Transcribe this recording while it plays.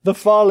The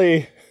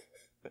folly.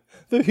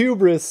 The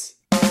hubris.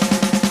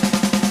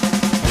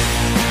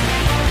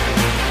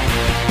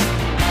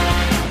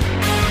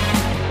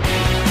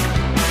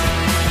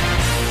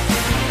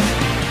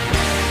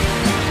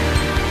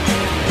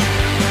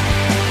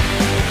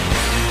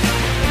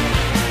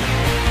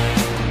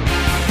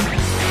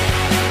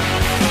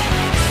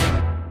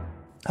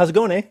 How's it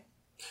going, eh?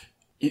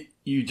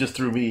 You just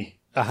threw me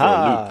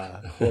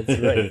Aha! For a loop.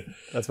 That's right.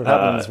 That's what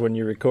happens when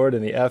you record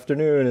in the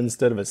afternoon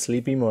instead of a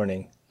sleepy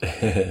morning.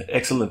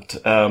 Excellent.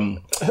 Whoa,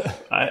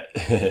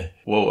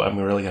 I'm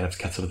really gonna have to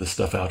cut some of this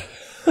stuff out.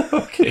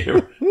 Okay,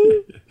 here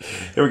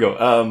we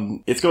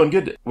go. It's going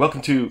good.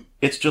 Welcome to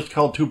It's Just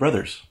Called Two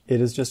Brothers.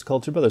 It is just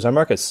called Two Brothers. I'm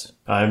Marcus.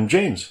 I'm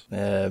James.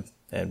 And,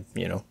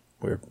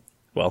 we're,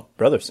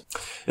 brothers.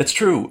 It's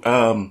true.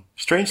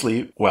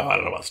 Strangely, well, I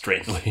don't know about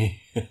strangely.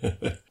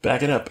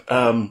 Backing up.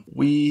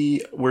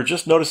 We were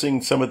just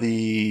noticing some of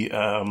the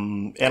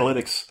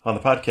analytics on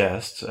the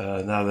podcast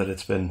now that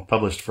it's been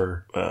published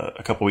for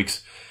a couple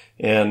weeks.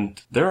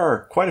 And there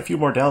are quite a few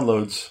more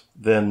downloads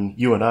than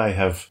you and I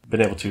have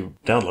been able to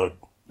download.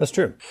 That's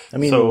true. I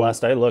mean, the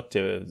last I looked,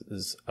 it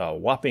was a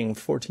whopping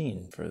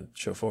 14 for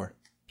show 4.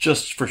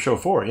 Just for show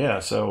 4, yeah.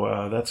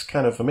 So that's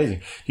kind of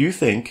amazing. Do you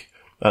think...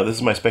 this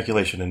is my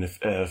speculation, and if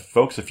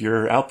folks, if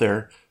you're out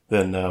there,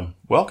 then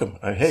welcome.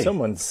 Hey,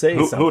 someone say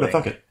something. Who would have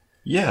thunk it?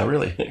 Yeah,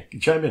 really,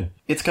 chime in.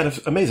 It's kind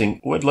of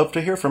amazing. Would love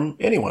to hear from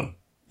anyone.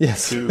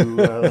 Yes, to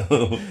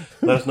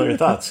let us know your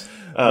thoughts.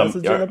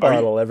 Message in a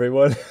bottle,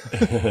 everyone.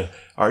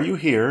 Are you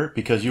here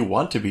because you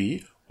want to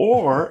be?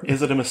 Or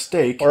is it a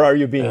mistake? Or are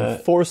you being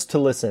forced to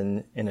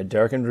listen in a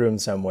darkened room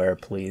somewhere?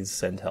 Please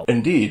send help.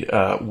 Indeed.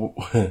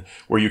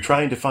 Were you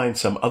trying to find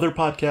some other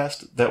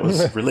podcast that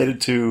was related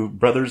to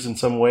brothers in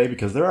some way?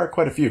 Because there are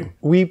quite a few.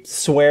 We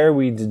swear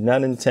we did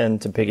not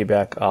intend to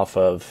piggyback off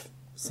of,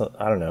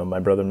 I don't know, My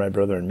Brother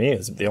and Me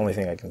is the only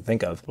thing I can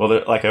think of.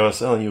 Well, like I was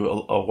telling you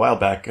a while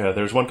back,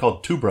 there's one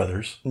called Two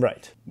Brothers.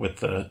 Right.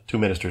 With two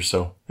ministers.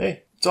 So,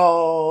 hey, it's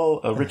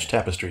all a rich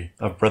tapestry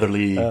of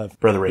brotherly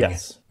brothering.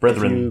 Yes.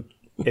 Brethren.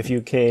 If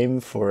you came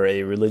for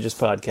a religious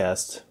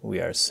podcast, we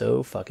are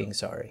so fucking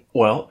sorry.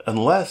 Well,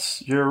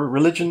 unless your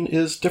religion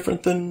is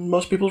different than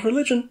most people's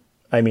religion.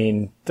 I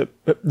mean, the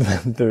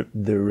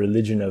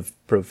religion of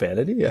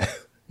profanity?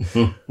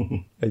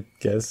 I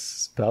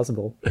guess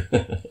possible.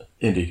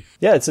 Indeed.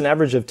 Yeah, it's an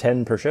average of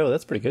 10 per show.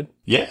 That's pretty good.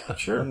 Yeah,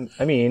 sure.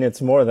 I mean,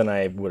 it's more than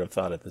I would have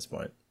thought at this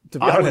point, to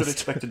be honest. I would have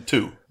expected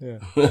 2. Yeah.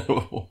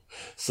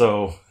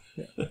 So,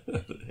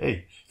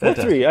 hey,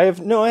 fantastic. 3.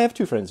 I have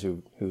 2 friends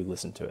who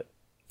listen to it.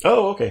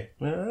 Oh, okay.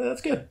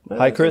 That's good.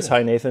 Hi, Chris.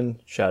 Hi,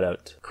 Nathan. Shout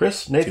out.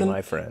 Chris, Nathan. To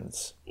my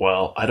friends.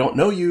 Well, I don't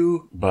know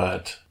you,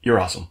 but you're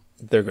awesome.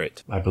 They're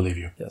great. I believe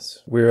you. Yes.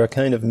 We're a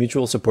kind of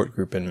mutual support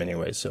group in many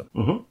ways, so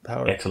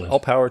power. Excellent.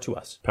 All power to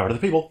us. Power to the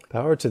people.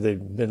 Power to the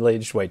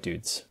middle-aged white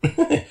dudes.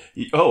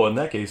 Oh, in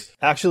that case.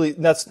 Actually,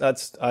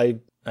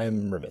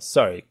 I'm remiss.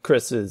 Sorry.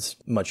 Chris is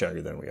much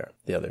younger than we are.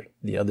 The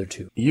other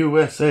 2.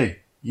 USA.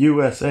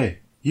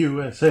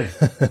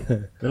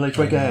 Middle-aged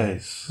white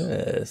guys.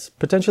 Yes.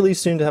 Potentially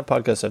soon to have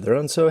podcasts of their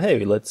own, so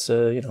hey, let's,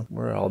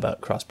 we're all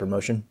about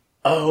cross-promotion.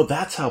 Oh,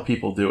 that's how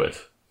people do it.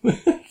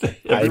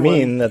 I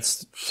mean,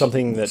 that's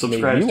something that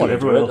made me want to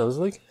do it. I was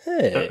like,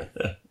 hey,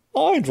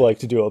 I'd like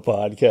to do a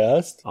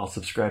podcast. I'll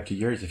subscribe to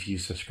yours if you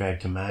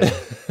subscribe to mine.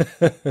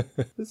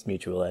 This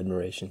Mutual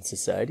Admiration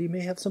Society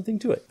may have something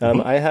to it.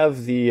 I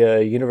have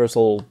the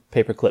Universal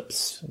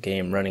Paperclips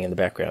game running in the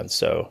background,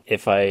 so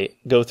if I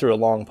go through a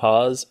long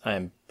pause,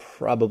 I'm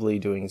probably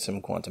doing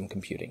some quantum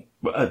computing.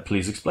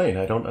 Please explain.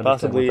 I don't understand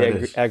possibly what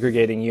that is.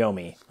 Aggregating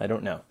Yomi. I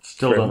don't know.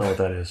 Still don't know what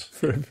that is.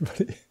 For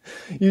everybody.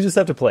 You just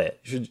have to play it.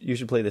 You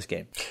should play this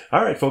game.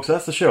 All right, folks,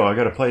 that's the show. I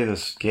got to play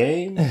this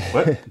game.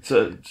 What?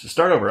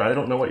 Start over. I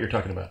don't know what you're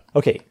talking about.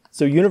 Okay,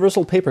 so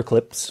Universal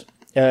Paperclips.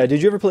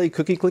 Did you ever play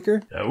Cookie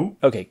Clicker? No.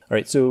 Okay, all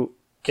right, so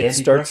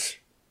Candy Crush?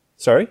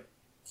 Sorry?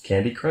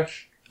 Candy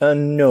Crush?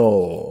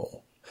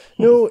 No.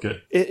 No,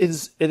 Good. It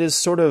is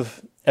sort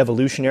of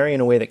evolutionary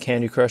in a way that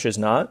Candy Crush is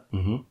not.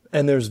 Mm-hmm.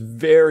 And there's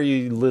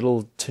very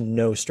little to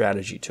no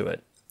strategy to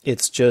it.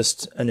 It's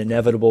just an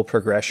inevitable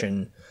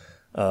progression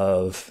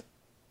of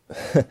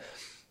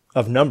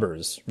of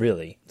numbers,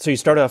 really. So you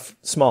start off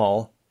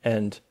small,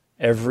 and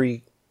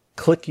every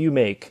click you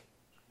make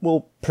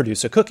will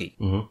produce a cookie.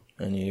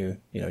 Mm-hmm. And you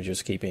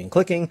just keep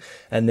clicking,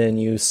 and then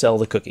you sell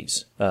the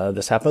cookies.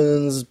 This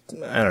happens,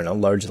 I don't know,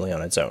 largely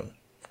on its own,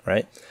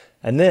 right?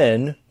 And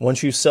then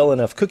once you sell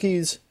enough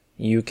cookies,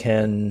 you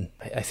can,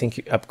 I think,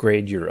 you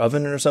upgrade your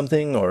oven or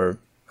something, or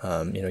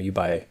you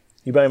buy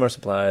more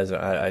supplies.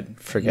 I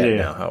forget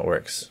now how it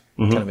works.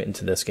 I'm kind of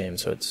into this game,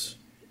 so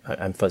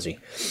I'm fuzzy.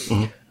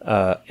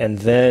 And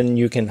then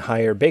you can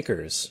hire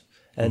bakers,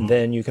 and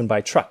then you can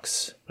buy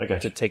trucks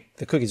to take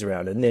the cookies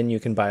around, and then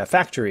you can buy a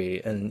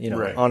factory, and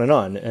on and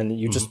on, and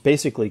you just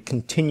basically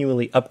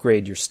continually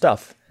upgrade your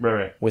stuff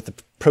with the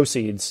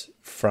proceeds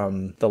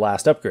from the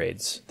last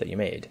upgrades that you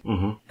made,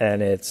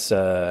 and it's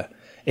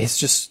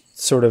just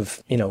sort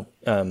of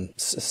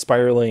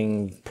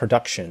spiraling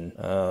production,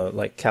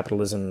 like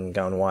capitalism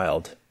gone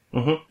wild.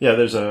 Yeah,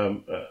 there's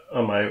on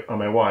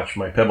my watch,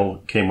 my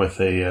Pebble came with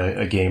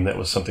a game that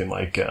was something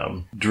like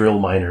Drill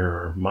Miner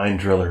or Mine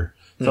Driller,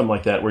 something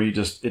like that, where you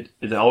just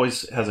it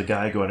always has a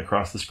guy going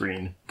across the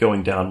screen,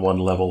 going down one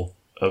level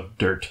of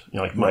dirt,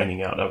 like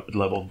mining out a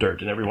level of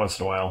dirt, and every once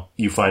in a while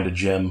you find a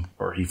gem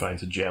or he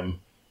finds a gem,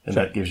 and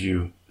that gives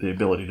you the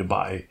ability to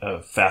buy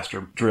a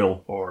faster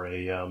drill or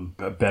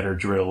a better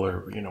drill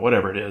or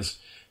whatever it is,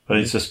 but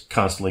it's just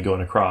constantly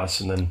going across,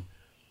 and then.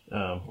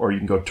 Or you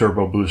can go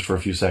turbo boost for a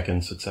few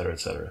seconds, et cetera, et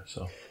cetera.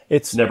 So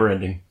it's never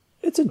ending.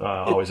 It's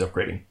always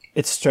upgrading.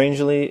 It's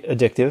strangely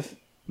addictive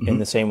in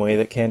the same way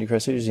that Candy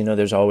Crush is.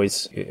 There's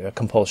always a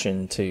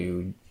compulsion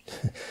to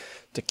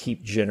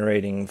keep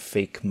generating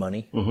fake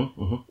money.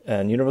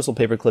 And Universal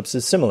Paperclips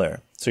is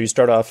similar. So you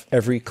start off,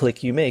 every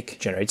click you make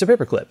generates a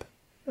paperclip,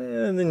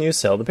 and then you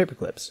sell the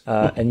paperclips.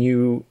 And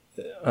you,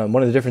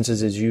 one of the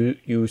differences is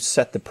you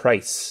set the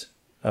price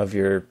of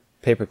your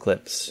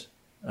paperclips.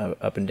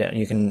 Up and down.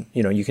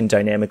 You can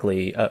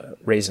dynamically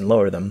raise and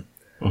lower them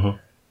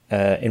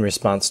in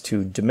response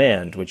to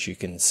demand, which you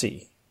can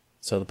see.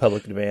 So the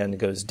public demand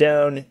goes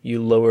down, you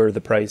lower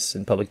the price,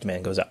 and public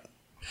demand goes up.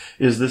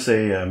 Is this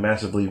a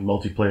massively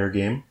multiplayer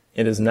game?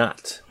 It is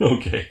not.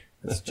 Okay.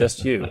 It's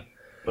just you.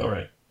 All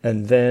right.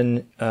 And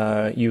then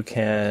you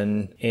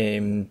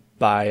can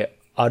buy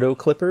auto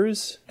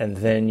clippers, and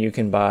then you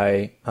can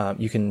buy,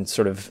 you can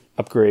sort of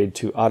upgrade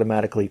to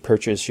automatically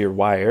purchase your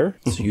wire,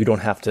 so you don't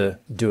have to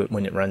do it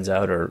when it runs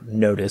out or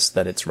notice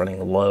that it's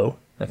running low,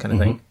 that kind of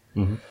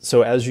thing.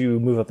 So as you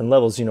move up in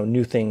levels,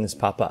 new things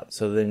pop up.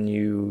 So then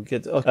you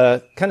get,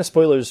 kind of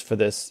spoilers for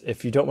this.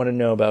 If you don't want to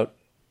know about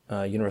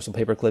Universal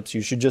Paperclips,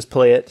 you should just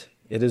play it.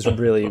 It is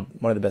really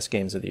one of the best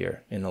games of the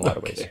year in a lot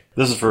of ways.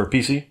 This is for a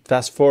PC?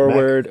 Fast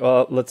forward.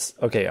 I'm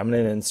going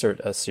to insert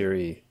a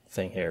Siri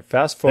thing here.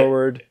 Fast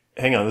forward.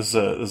 Hang on, this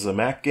is a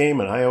Mac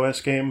game, an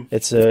iOS game?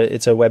 It's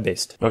a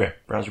web-based. Okay,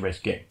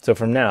 browser-based game. So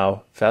from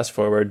now, fast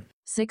forward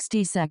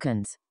 60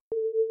 seconds.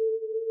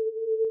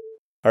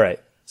 All right.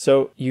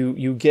 So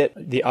you get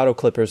the auto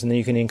clippers, and then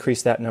you can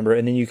increase that number,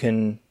 and then you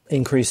can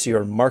increase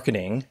your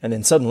marketing, and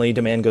then suddenly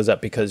demand goes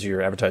up because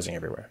you're advertising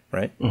everywhere,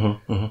 right?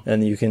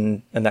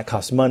 And that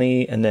costs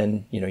money, and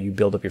then you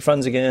build up your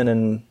funds again,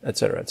 and et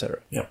cetera, et cetera.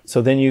 Yep.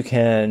 So then you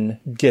can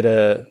get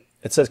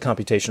it says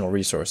computational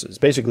resources.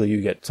 Basically,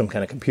 you get some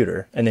kind of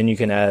computer, and then you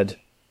can add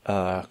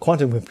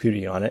quantum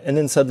computing on it, and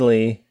then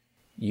suddenly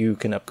you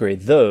can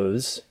upgrade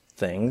those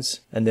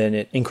things, and then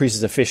it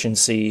increases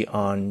efficiency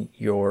on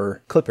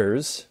your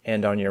clippers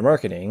and on your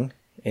marketing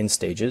in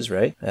stages,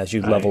 right? As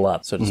you level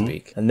up, so to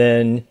speak. And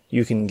then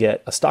you can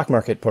get a stock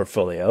market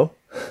portfolio,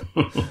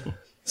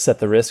 set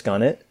the risk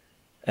on it,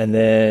 and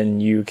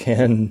then you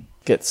can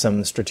get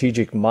some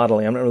strategic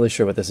modeling. I'm not really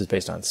sure what this is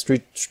based on.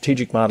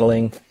 Strategic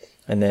modeling,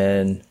 and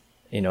then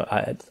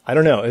I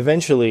don't know.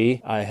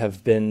 Eventually, I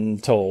have been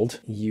told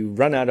you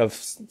run out of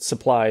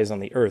supplies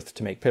on the earth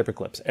to make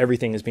paperclips.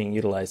 Everything is being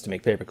utilized to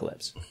make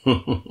paperclips.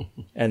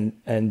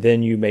 and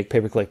then you make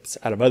paperclips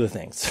out of other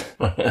things.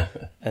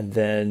 And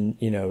then,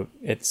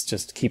 it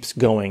just keeps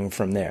going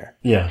from there.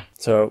 Yeah.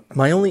 So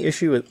my only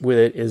issue with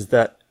it is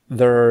that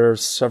there are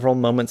several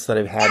moments that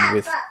I've had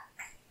with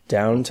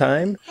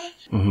downtime.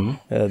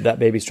 That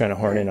baby's trying to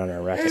horn in on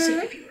our racket.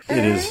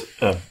 It is.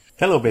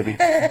 Hello, baby.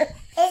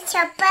 It's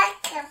a bucket.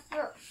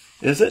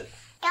 Is it?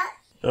 Duck.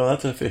 Oh,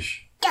 that's a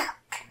fish. Duck.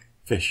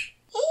 Fish.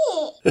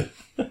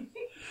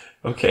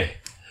 Okay.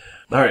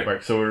 All right,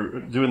 Mark. So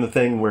we're doing the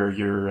thing where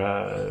your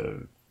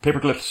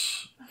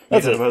paperclips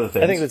That's made it. out of other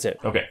things. I think that's it.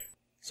 Okay.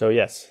 So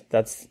yes,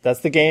 that's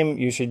the game.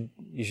 You should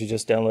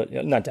just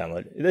download. Not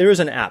download. There is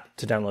an app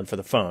to download for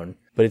the phone,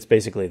 but it's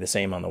basically the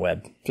same on the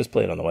web. Just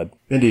play it on the web.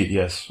 Indeed,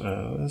 yes.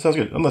 That sounds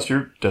good. Unless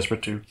you're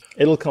desperate to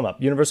It'll come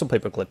up. Universal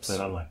Paperclips. play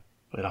it online,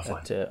 play it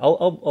offline.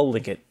 I'll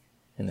link it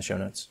in the show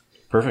notes.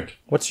 Perfect.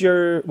 What's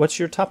your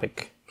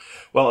topic?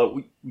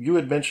 Well, you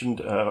had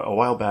mentioned a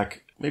while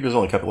back. Maybe it was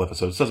only a couple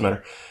episodes. Doesn't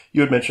matter. You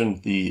had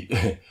mentioned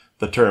the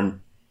the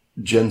term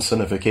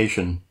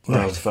Jensenification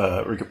of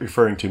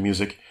referring to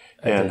music.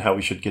 And how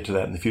we should get to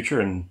that in the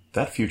future. And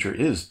that future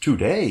is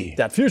today.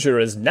 That future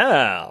is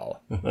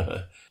now.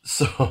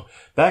 So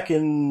back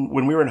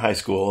when we were in high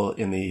school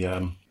in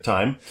the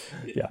time,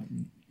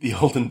 the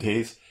olden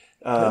days.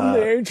 In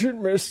the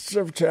ancient mists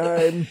of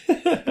time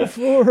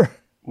before.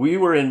 We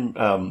were in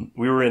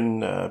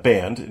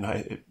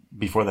band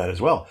before that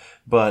as well.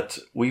 But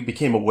we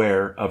became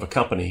aware of a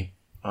company,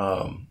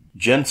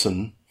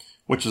 Jensen,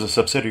 which is a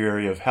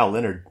subsidiary of Hal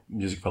Leonard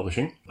Music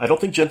Publishing. I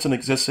don't think Jensen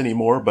exists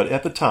anymore, but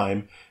at the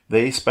time,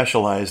 they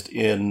specialized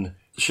in,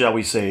 shall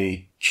we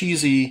say,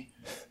 cheesy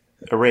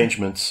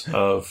arrangements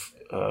of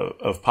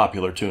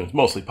popular tunes,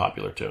 mostly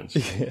popular tunes.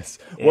 Yes.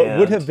 What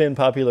would have been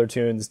popular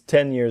tunes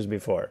 10 years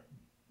before,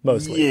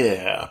 mostly.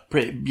 Yeah.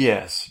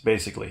 Yes,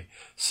 basically.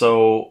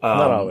 So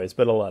not always,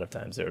 but a lot of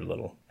times they're a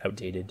little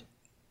outdated.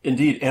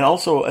 Indeed. And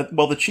also,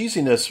 the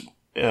cheesiness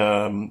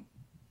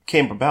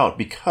came about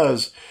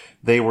because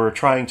they were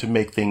trying to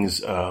make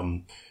things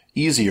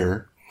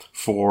easier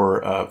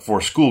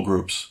for school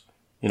groups,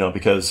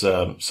 because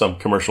some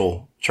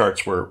commercial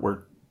charts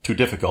were too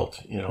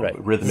difficult, Right.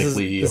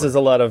 rhythmically. This is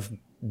a lot of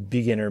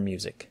beginner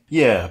music.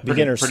 Yeah,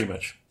 Beginner pretty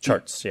much.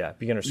 Charts, yeah.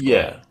 Beginner score.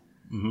 Yeah.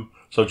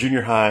 So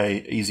junior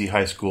high, easy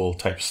high school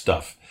type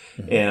stuff.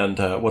 And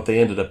what they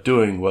ended up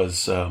doing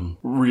was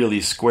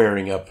really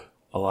squaring up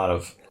a lot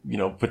of,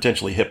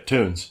 potentially hip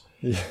tunes.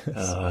 Yes.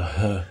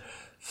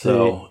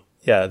 So...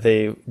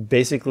 They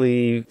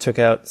basically took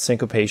out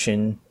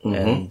syncopation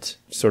and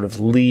sort of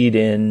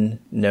lead-in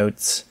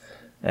notes,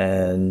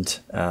 and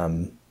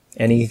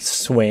any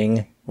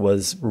swing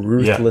was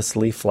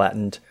ruthlessly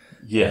flattened.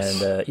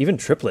 Yes. And even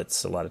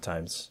triplets a lot of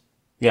times.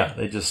 Yeah,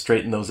 they just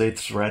straighten those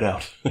eighths right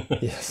out.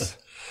 Yes.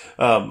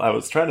 I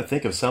was trying to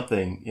think of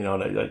something, and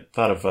I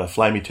thought of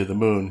Fly Me to the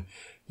Moon,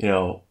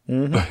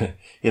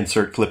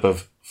 insert clip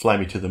of Fly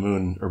Me to the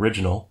Moon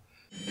original.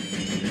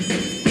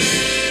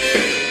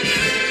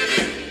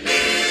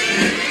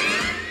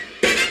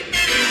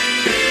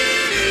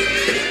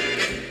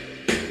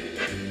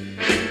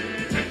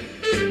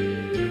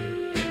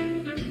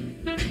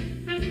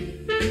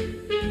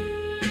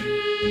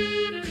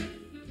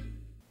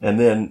 And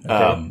then,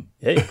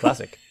 hey,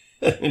 classic.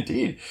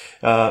 Indeed.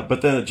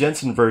 But then a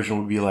Jensen version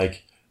would be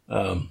like,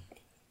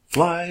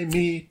 fly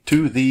me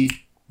to the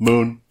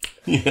moon,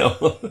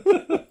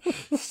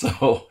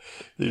 So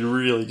they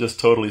really just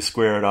totally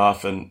square it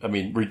off, and I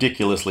mean,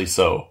 ridiculously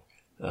so.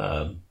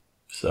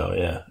 So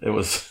yeah, it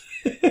was,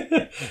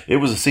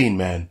 it was a scene,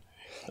 man.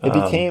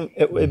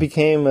 It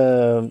became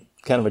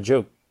kind of a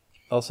joke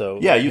also.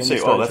 Yeah, you'd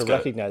say, oh, that's to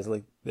recognize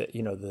like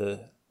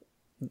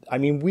I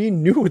mean, we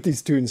knew what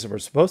these tunes were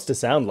supposed to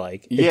sound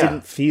like. It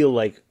didn't feel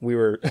like we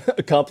were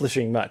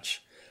accomplishing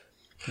much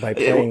by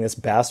playing this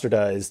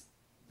bastardized,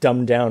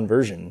 dumbed down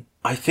version.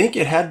 I think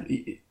it had,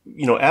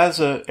 as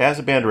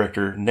a band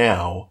director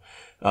now,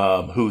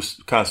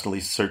 who's constantly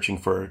searching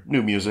for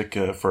new music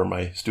for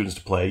my students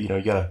to play.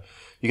 You got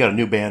a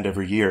new band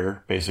every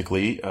year,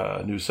 basically,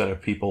 a new set of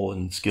people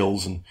and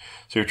skills, and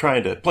so you're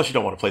trying to. Plus, you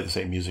don't want to play the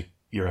same music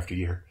year after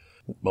year.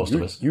 Most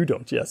of us. You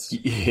don't, yes.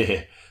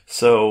 Yeah.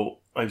 So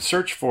I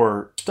search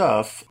for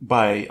stuff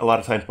a lot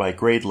of times by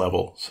grade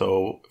level.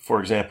 So,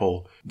 for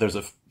example, there's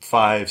a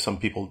 5, some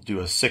people do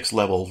a 6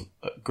 level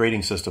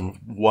grading system,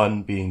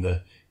 1 being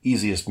the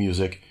easiest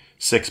music,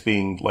 6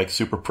 being like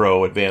super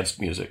pro advanced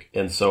music.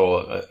 And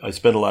so I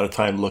spend a lot of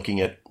time looking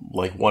at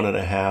like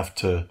 1.5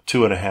 to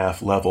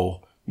 2.5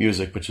 level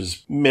music, which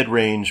is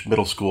mid-range,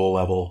 middle school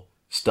level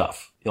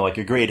stuff. Like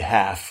a grade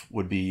half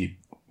would be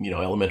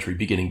elementary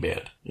beginning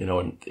band,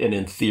 and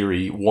in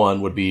theory,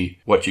 1 would be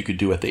what you could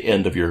do at the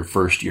end of your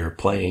first year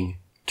playing,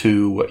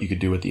 2, what you could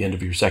do at the end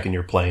of your second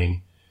year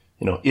playing,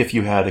 if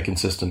you had a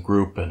consistent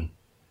group and,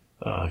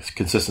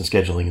 consistent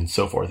scheduling and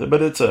so forth.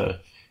 But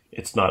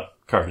it's not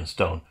carved in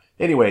stone.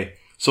 Anyway,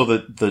 so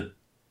the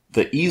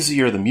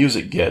easier the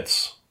music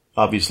gets,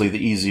 obviously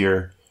the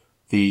easier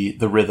the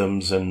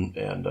rhythms and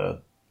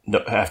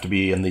have to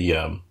be, and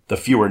the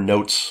fewer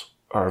notes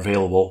are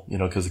available,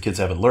 because the kids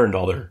haven't learned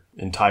all their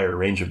entire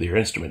range of their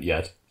instrument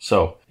yet.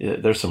 So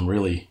there's some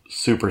really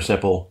super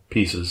simple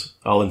pieces.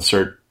 I'll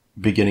insert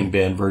beginning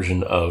band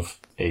version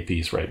of a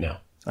piece right now.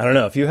 I don't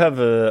know. If you have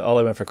All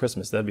I Want for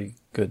Christmas, that'd be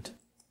good.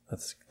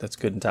 That's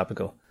good and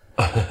topical.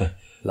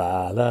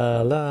 La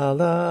la la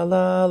la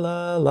la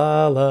la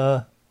la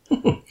la.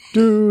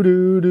 Do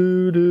do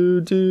do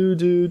do do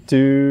do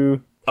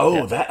do. Oh,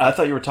 yeah. That I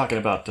thought you were talking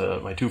about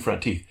My Two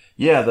Front Teeth.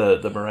 Yeah,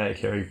 the Mariah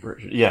Carey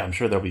version. Yeah, I'm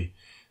sure there'll be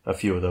a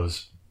few of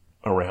those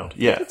around.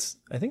 Yeah.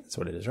 I think that's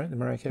what it is, right? The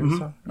Mariah Carey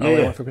song? Yeah, All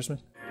I Want for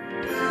Christmas?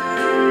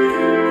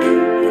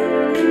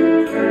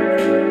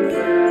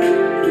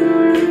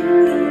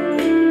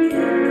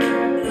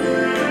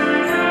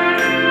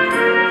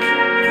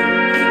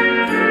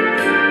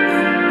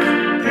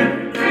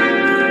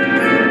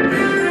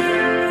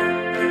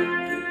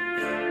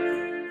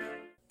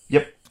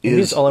 Yep.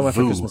 Maybe it's All I Want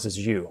for Christmas is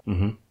You.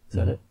 Mm-hmm. Is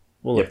that it?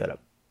 We'll look that up.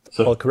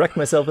 So, I'll correct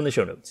myself in the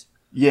show notes.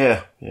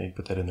 Yeah, you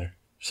put that in there.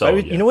 So,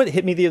 You know what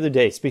hit me the other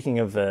day? Speaking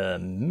of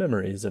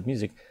memories of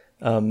music,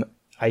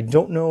 I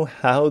don't know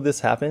how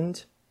this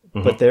happened,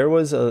 but there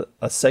was a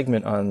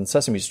segment on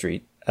Sesame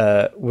Street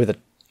with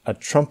a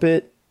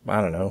trumpet,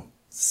 I don't know,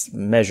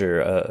 measure,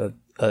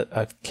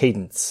 a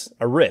cadence,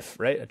 a riff,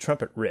 right? A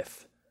trumpet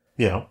riff.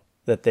 Yeah.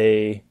 That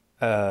they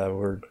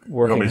were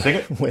working You want me to sing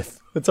it?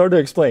 with. It's hard to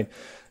explain.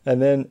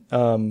 And then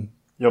You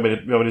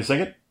want me to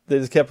sing it? they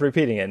just kept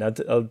repeating it. Now,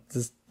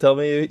 just tell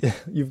me,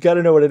 you've got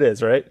to know what it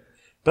is, right?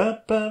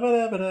 That's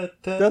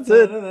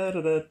it.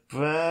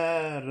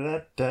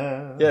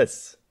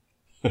 Yes.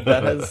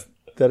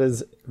 That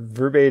is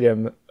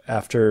verbatim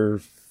after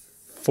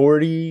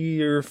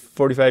 40 or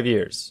 45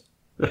 years.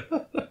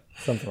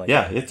 Something like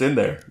that. Yeah, it's in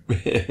there.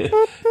 It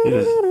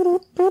is.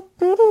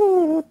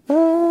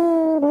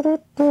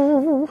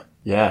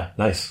 Yeah,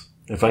 nice.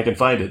 If I can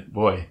find it,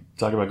 boy,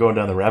 talk about going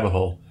down the rabbit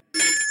hole.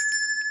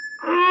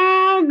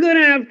 Oh, good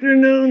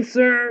afternoon,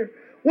 sir.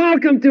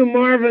 Welcome to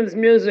Marvin's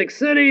Music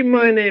City.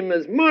 My name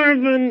is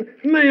Marvin.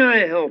 May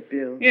I help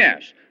you?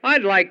 Yes,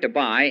 I'd like to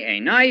buy a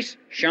nice,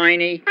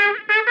 shiny...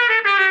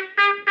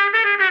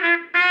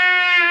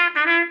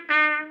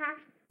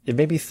 it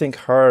made me think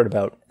hard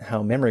about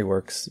how memory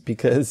works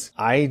because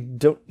I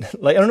don't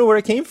know where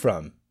it came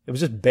from. It was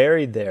just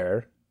buried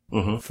there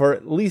for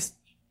at least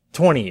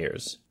 20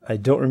 years. I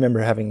don't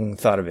remember having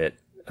thought of it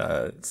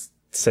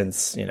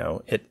since,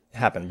 it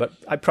happened, but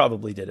I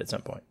probably did at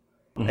some point.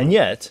 And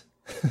yet,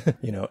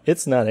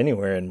 it's not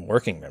anywhere in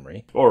working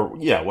memory. Or,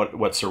 yeah,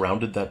 what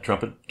surrounded that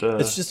trumpet?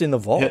 It's just in the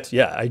vault. hit?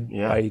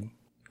 Yeah.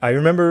 I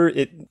remember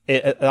it,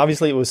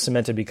 obviously it was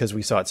cemented because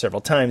we saw it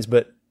several times,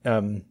 but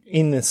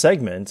in the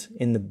segment,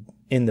 in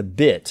the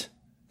bit,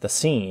 the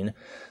scene,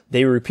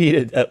 they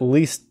repeated at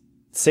least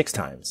 6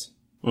 times,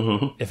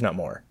 if not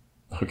more.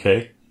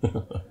 Okay.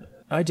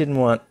 I didn't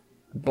want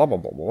blah, blah,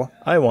 blah, blah.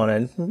 I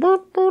wanted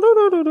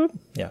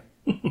yeah.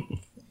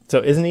 So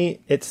isn't he,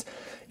 it's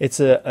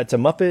a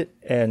Muppet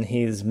and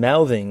he's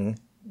mouthing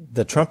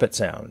the trumpet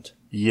sound.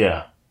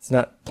 Yeah. It's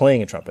not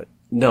playing a trumpet.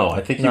 No,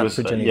 I think he not was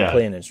pretending to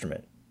play an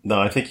instrument. No,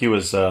 I think he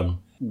was.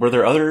 Were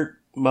there other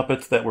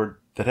Muppets that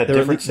had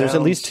different sounds? There's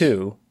at least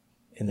 2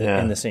 in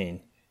the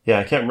scene. Yeah,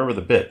 I can't remember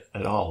the bit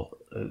at all.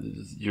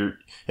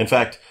 In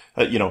fact,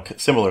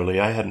 similarly,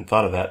 I hadn't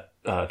thought of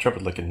that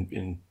trumpet lick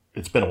in.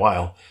 It's been a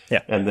while.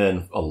 Yeah, and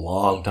then a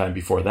long time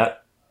before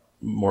that,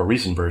 more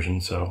recent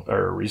version.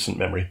 Or recent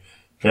memory.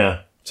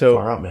 Yeah. So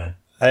far out, man.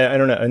 I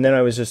don't know. And then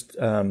I was just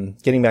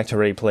getting back to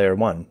Ready Player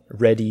One.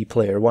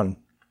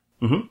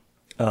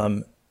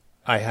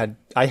 I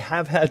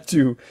have had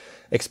to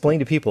explain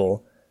to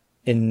people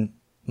in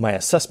my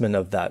assessment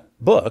of that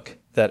book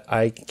that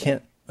I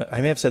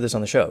may have said this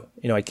on the show,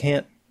 I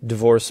can't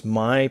divorce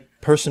my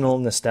personal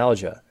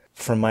nostalgia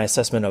from my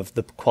assessment of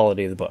the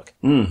quality of the book.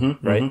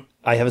 Right?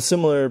 I have a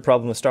similar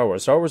problem with Star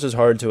Wars. Star Wars is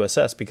hard to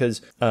assess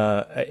because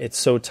it's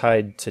so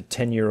tied to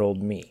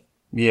 10-year-old me.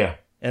 Yeah.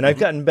 And I've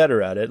gotten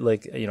better at it.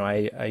 Like,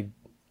 I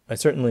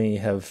certainly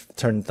have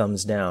turned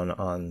thumbs down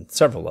on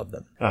several of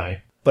them.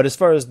 Aye. But as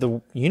far as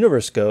the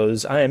universe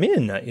goes, I am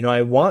in.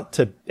 I want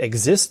to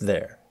exist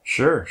there.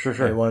 Sure.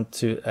 I want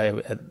to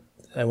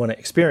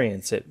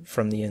experience it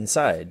from the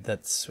inside.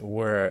 That's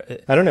where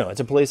I don't know. It's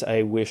a place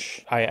I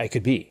wish I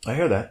could be. I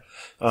hear that.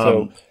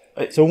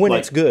 So when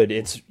it's good,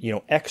 it's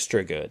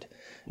extra good.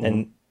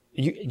 And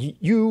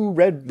you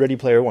read Ready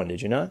Player One,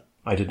 did you not?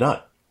 I did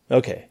not.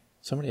 Okay.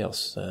 Somebody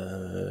else.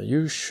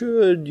 You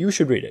should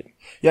read it.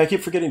 Yeah, I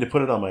keep forgetting to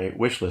put it on my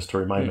wish list to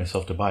remind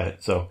myself to buy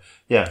it. So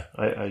yeah,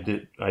 I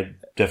did. I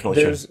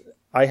definitely should.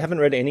 I haven't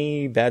read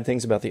any bad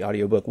things about the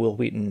audiobook. Will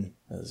Wheaton,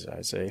 as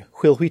I say,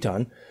 Will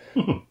Wheaton,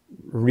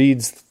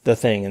 reads the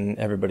thing and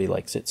everybody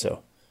likes it.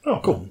 So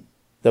cool.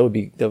 That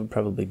would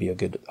probably be a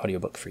good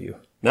audiobook for you.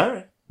 All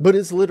right. But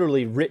it's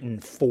literally written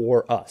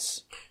for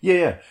us.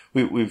 Yeah.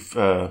 We've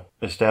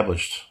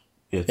established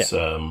it's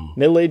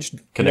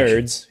middle-aged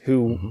connection. nerds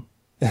who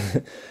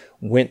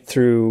went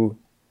through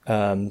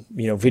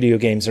video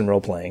games and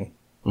role-playing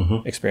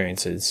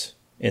experiences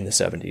in the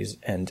 70s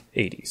and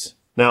 80s.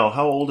 Now,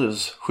 how old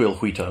is Will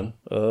Wheaton?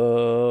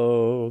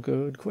 Oh,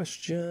 good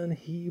question.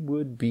 He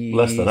would be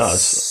less than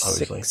us,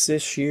 obviously.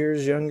 6-ish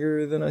years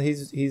younger than us.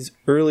 He's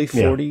early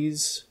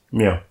 40s.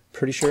 Yeah.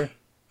 Pretty sure.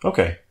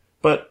 Okay.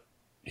 But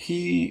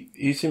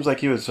he seems like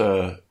he was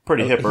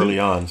pretty hip early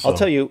on. So. I'll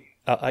tell you,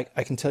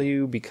 I can tell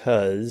you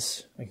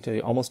because I can tell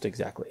you almost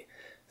exactly.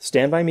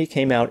 Stand By Me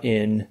came out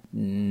in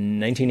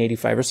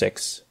 1985 or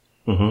 6.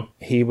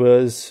 He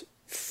was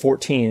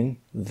 14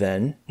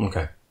 then.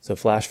 Okay. So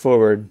flash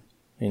forward,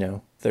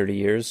 30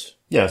 years.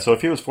 Yeah, so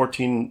if he was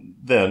 14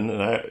 then,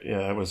 and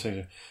I was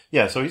saying,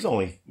 so he's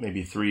only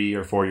maybe 3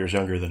 or 4 years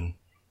younger than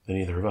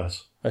either of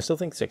us. I still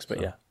think 6, but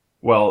yeah.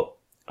 Well,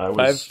 I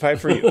was... Five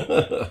for you.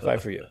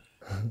 5 for you.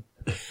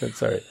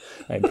 That's all right.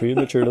 I'm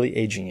prematurely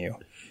aging you.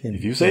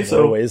 If you say in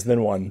so. more ways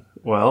than one.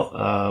 Well,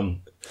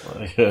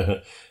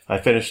 I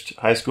finished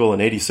high school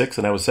in 86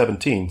 and I was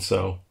 17,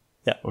 so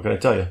what can I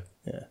tell you?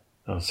 Yeah.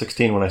 I was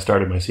 16 when I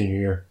started my senior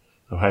year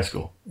of high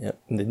school. Yep.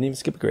 Didn't even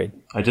skip a grade.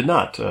 I did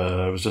not.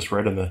 I was just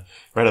right on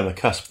the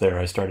cusp there.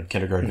 I started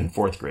kindergarten in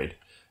 4th grade.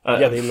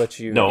 They let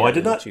you. No, I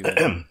did not.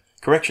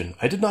 Correction.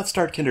 I did not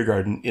start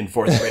kindergarten in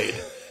 4th grade.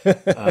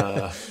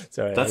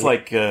 Sorry, that's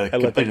like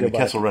completing the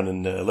Kessel Run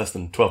in less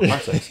than 12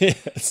 parsecs.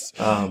 Yes.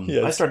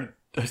 Yes.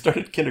 I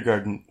started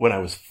kindergarten when I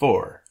was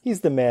 4.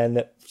 He's the man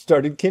that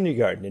started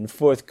kindergarten in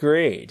 4th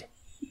grade.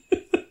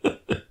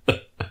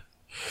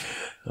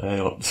 I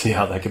don't see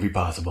how that could be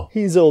possible.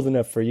 He's old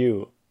enough for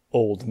you,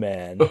 old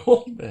man.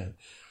 Old man.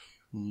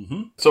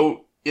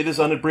 So it is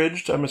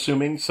unabridged, I'm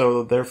assuming,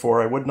 so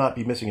therefore I would not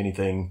be missing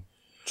anything.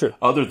 True.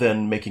 Other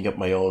than making up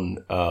my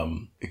own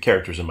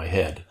characters in my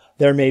head.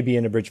 There may be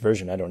an abridged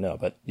version, I don't know,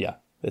 but yeah.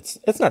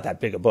 It's not that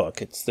big a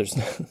book.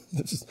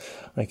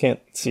 I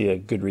can't see a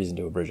good reason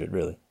to abridge it,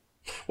 really.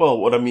 Well,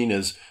 what I mean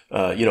is,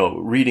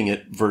 reading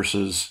it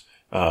versus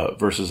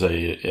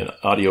an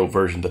audio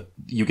version that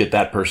you get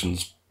that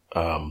person's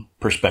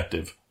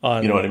perspective.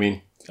 You know what I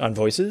mean? On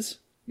voices?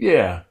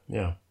 Yeah.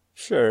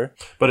 Sure.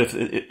 But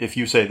if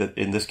you say that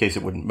in this case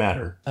it wouldn't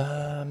matter,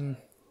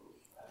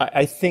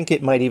 I think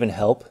it might even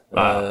help.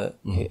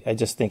 I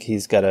just think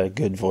he's got a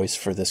good voice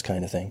for this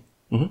kind of thing.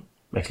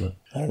 Excellent.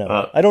 I don't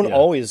know. I don't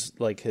always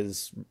like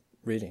his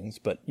readings,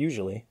 but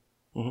usually.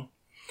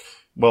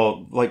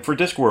 Well, like for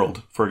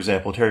Discworld, for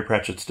example, Terry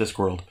Pratchett's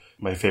Discworld,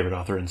 my favorite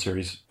author in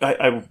series,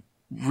 I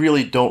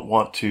really don't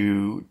want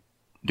to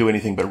do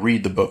anything but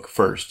read the book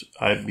first.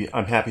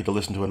 I'm happy to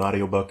listen to an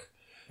audiobook,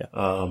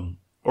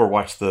 or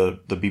watch the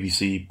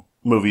BBC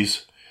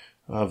movies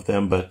of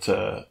them, but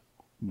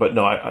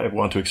no, I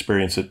want to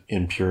experience it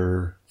in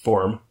pure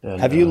form.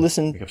 And, have you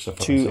listened pick up stuff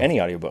to myself. any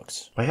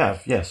audiobooks? I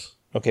have, yes.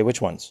 Okay,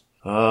 which ones?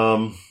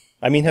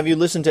 I I mean, have you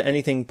listened to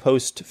anything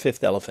post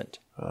Fifth Elephant?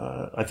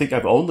 I think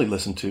I've only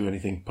listened to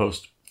anything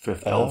post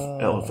Fifth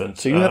Elephant.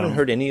 So you haven't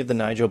heard any of the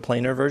Nigel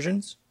Planer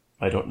versions?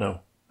 I don't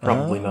know.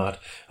 Probably not.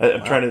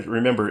 I'm trying to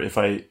remember if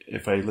I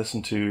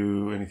listened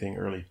to anything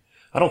early.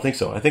 I don't think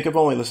so. I think I've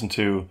only listened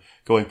to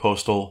Going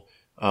Postal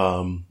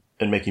and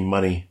Making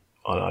Money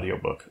on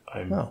audiobook.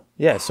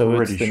 Yeah, so it's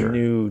pretty the sure.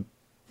 new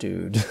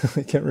dude.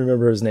 I can't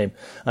remember his name.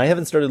 I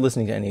haven't started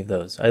listening to any of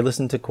those. I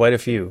listened to quite a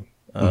few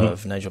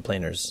of Nigel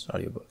Planer's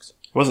audiobooks.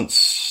 It wasn't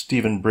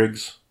Stephen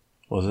Briggs,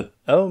 was it?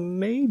 Oh,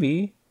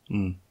 maybe.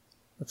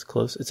 That's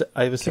close.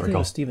 I was thinking it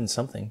recall. was Stephen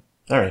something.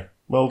 All right.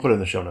 Well, we'll put it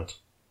in the show notes.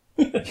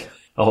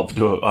 I'll have to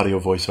do an audio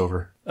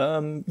voiceover.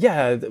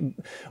 Yeah.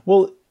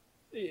 Well,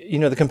 you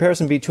know, the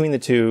comparison between the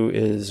two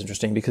is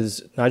interesting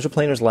because Nigel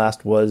Planer's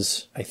last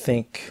was, I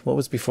think, what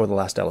was before The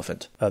Last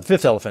Elephant?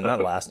 Fifth Elephant, not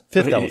last.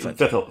 Fifth Elephant.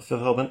 Fifth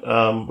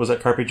Elephant. Was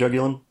that Carpe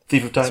Jugulum?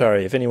 Thief of Time?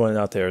 Sorry, if anyone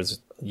out there is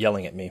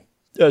yelling at me,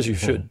 as you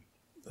should.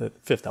 The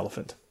Fifth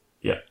Elephant.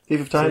 Yeah. Thief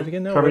of Time? Say it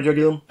again, no, Carpe what?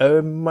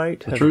 Jugulum?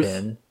 Might have Truth?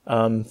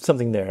 been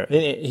something there.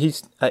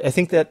 I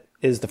think that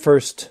is the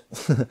first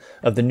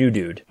of the new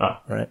dude,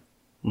 right?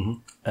 Mm-hmm.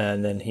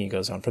 And then he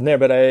goes on from there.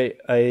 But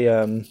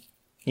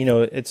you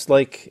know, it's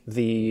like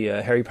the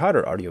Harry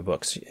Potter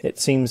audiobooks. It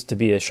seems to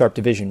be a sharp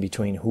division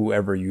between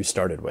whoever you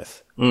started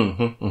with.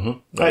 Mm-hmm. Mm-hmm.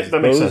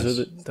 That makes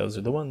sense. Those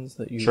are the ones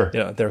that you, Sure. you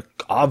know, they're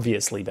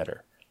obviously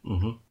better.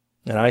 Mm-hmm.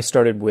 And I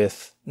started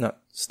with, not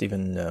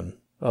Stephen,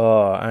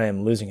 I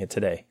am losing it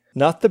today.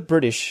 Not the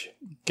British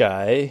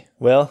guy.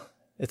 Well,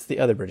 it's the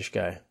other British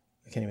guy.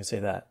 I can't even say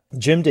that.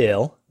 Jim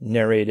Dale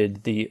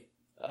narrated the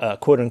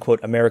quote-unquote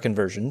American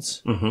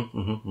versions.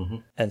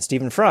 And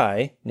Stephen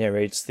Fry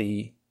narrates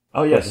the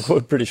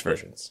quote-unquote British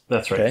versions.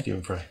 That's right, Okay?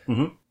 Stephen Fry.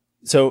 Mm-hmm.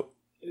 So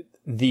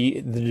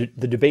the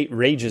debate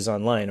rages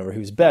online over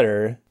who's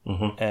better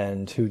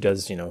and who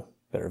does, you know,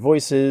 better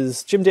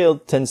voices. Jim Dale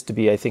tends to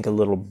be, I think, a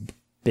little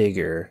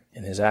bigger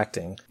in his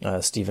acting.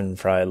 Stephen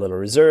Fry a little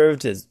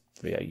reserved, as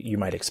you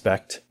might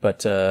expect.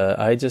 But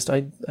I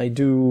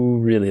do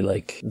really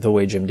like the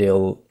way Jim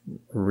Dale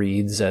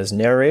reads as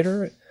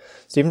narrator.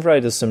 Stephen Fry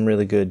does some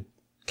really good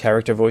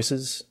character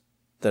voices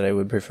that I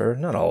would prefer.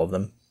 Not all of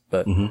them,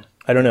 but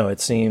I don't know.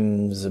 It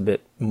seems a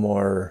bit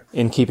more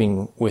in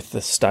keeping with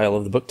the style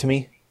of the book to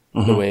me,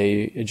 the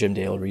way Jim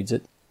Dale reads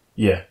it.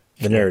 Yeah.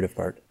 The narrative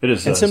part. It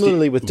is. And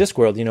similarly with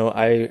Discworld, you know,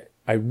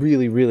 I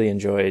really, really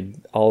enjoyed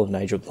all of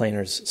Nigel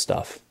Planer's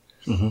stuff.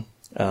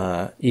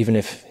 Even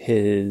if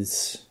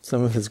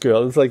some of his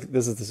girls, it's like,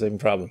 this is the same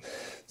problem.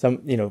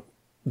 You know,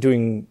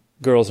 doing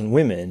girls and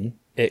women,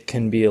 it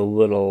can be a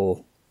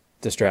little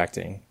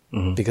distracting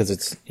because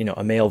it's, you know,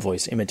 a male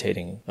voice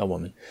imitating a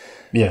woman.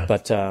 Yeah.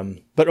 But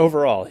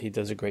overall, he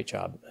does a great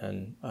job.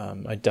 And,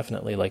 I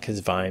definitely like his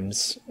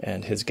Vimes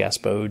and his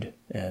Gaspode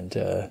and,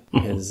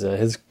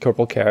 his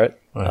Corporal Carrot.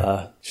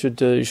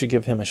 You should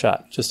give him a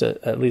shot. Just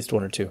at least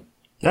one or two.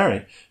 All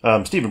right.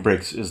 Stephen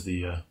Briggs is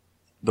the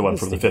one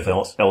from the Fifth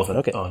Elephant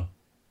Okay. on.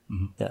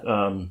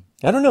 Yeah.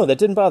 I don't know. That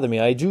didn't bother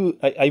me.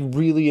 I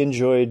really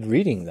enjoyed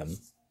reading them,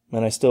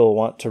 and I still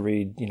want to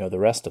read, you know, the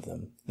rest of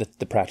them,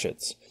 the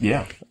Pratchetts.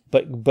 Yeah.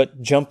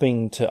 But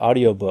jumping to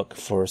audiobook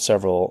for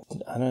several,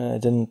 I don't know,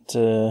 it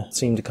didn't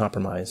seem to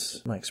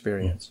compromise my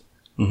experience.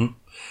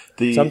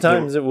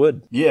 Sometimes it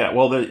would. Yeah.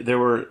 Well, there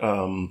were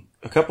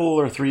a couple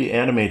or three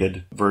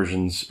animated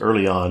versions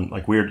early on,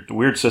 like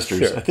Weird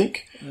Sisters. Sure. I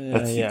think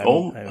that's the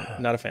only.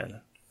 I'm not a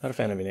fan. Not a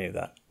fan of any of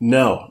that.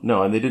 No,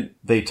 and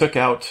they took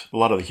out a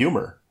lot of the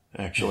humor.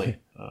 Actually,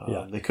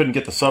 they couldn't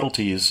get the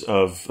subtleties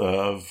of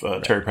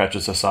Terry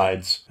Pratchett's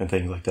asides and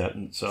things like that.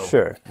 And so,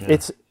 sure, yeah.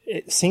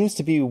 It seems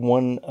to be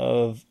one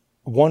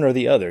or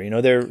the other. You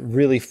know, they're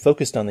really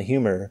focused on the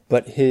humor,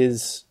 but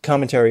his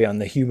commentary on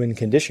the human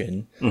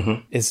condition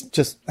is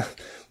just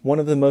one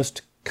of the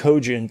most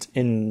cogent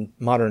in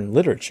modern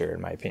literature,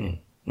 in my opinion.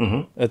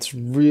 It's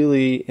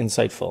really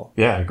insightful.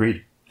 Yeah,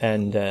 agreed.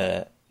 And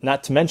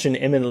not to mention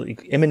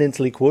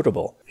eminently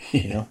quotable.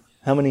 You know,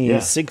 how many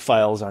SIG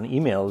files on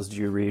emails do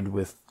you read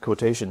with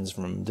quotations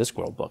from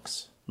Discworld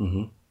books?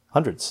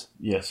 Hundreds.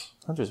 Yes,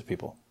 Hundreds of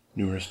people.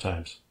 numerous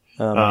times.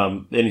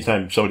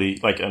 Anytime somebody,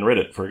 like on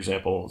Reddit, for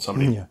example,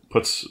 somebody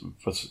puts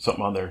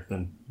something on there,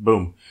 then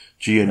boom,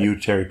 GNU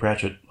Terry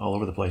Pratchett all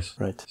over the place.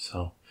 Right.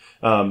 So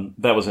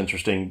that was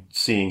interesting,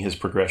 seeing his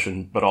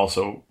progression, but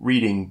also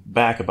reading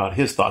back about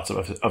his thoughts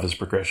of his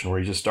progression, where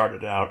he just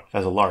started out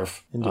as a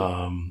larf,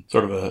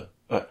 sort of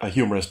a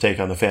humorous take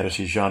on the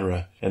fantasy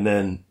genre, and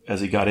then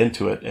as he got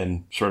into it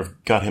and sort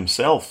of got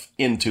himself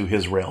into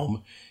his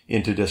realm,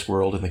 into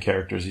Discworld and the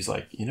characters, he's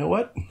like, you know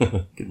what?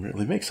 Can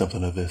really make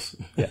something of this.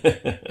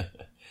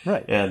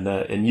 Right.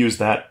 And use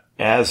that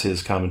as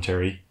his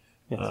commentary.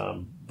 Yes.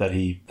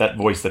 That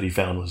voice that he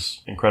found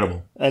was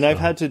incredible. And I've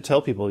had to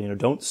tell people,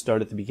 don't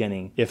start at the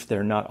beginning if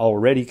they're not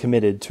already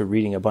committed to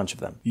reading a bunch of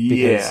them.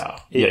 Because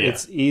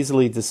it's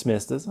easily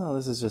dismissed as,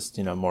 this is just,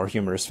 more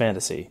humorous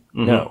fantasy.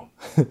 Mm-hmm. No.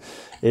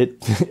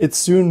 It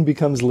soon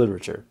becomes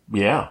literature.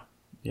 Yeah.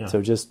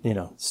 So just,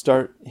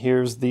 start,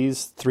 here's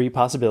these 3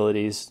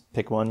 possibilities.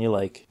 Pick one you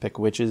like. Pick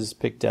witches,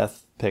 pick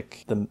death,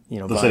 pick the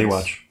City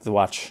Watch. The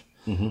watch.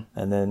 Mm-hmm.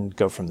 And then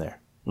go from there.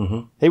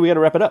 Mm-hmm. Hey, we got to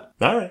wrap it up.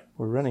 All right.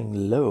 We're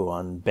running low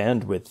on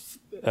bandwidth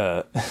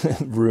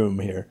room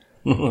here.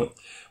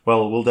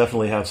 Well, we'll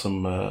definitely have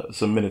some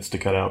minutes to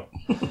cut out.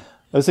 I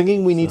was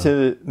thinking we need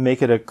to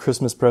make it a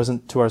Christmas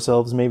present to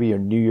ourselves, maybe a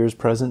New Year's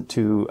present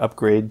to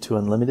upgrade to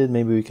unlimited.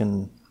 Maybe we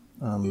can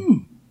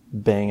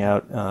bang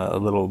out a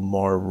little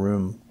more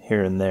room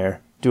here and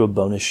there. Do a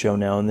bonus show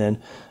now and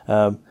then.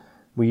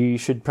 We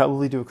should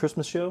probably do a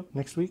Christmas show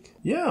next week.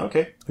 Yeah,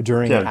 okay.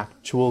 During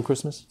actual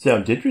Christmas.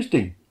 Sounds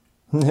interesting.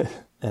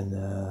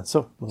 And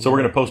so we're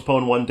going to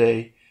postpone one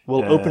day.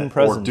 We'll open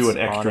presents or do an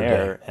extra on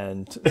air day.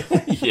 And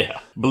yeah,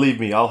 believe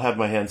me, I'll have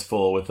my hands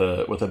full with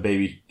a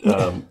baby,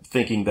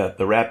 thinking that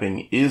the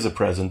wrapping is a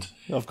present,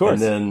 of course,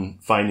 and then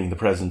finding the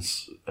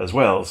presents as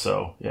well.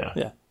 So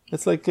yeah,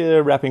 it's like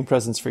wrapping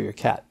presents for your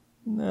cat.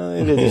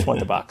 No, they just want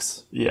the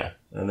box. Yeah,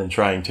 and then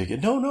trying to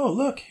get no,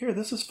 look here,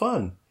 this is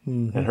fun,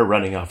 and her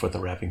running off with the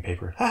wrapping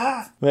paper. Ha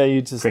ha! Well,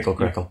 you just crinkle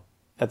crackle.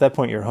 At that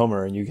point, you're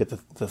Homer, and you get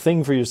the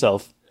thing for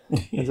yourself.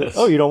 Yes.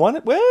 Oh, you don't want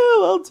it?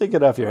 Well, I'll take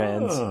it off your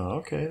hands. Oh,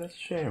 okay, that's a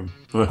shame.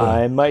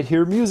 I might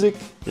hear music.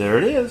 There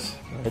it is.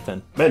 All right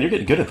then. Man, you're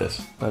getting good at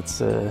this.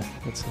 That's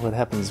what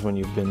happens when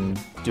you've been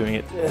doing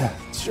it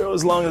show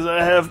as long as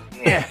I have.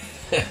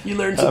 You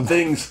learned some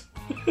things.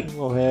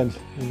 Oh man,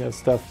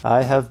 stuff.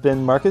 I have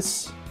been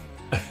Marcus.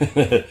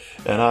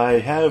 And I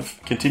have,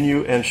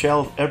 continue, and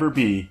shall ever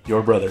be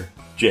your brother,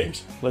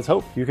 James. Let's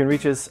hope. You can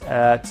reach us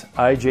at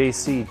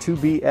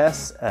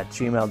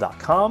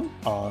ijc2bs@gmail.com,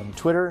 on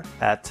Twitter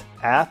at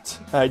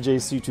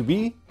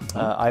ijc2b.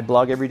 I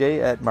blog every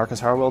day at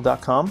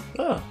marcusharwell.com.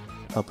 Oh.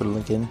 I'll put a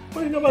link in.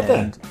 What do you know about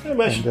that?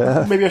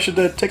 Maybe I should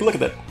take a look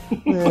at that.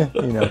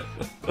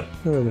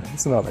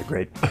 It's not that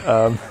great.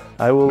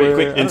 I will. Wait,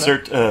 quick,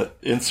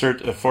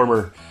 insert a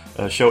former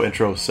show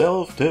intro.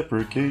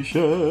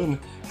 Self-deprecation.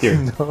 Here.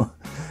 No.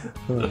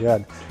 Oh my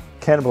God,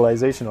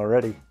 cannibalization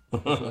already.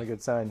 That's not a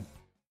good sign.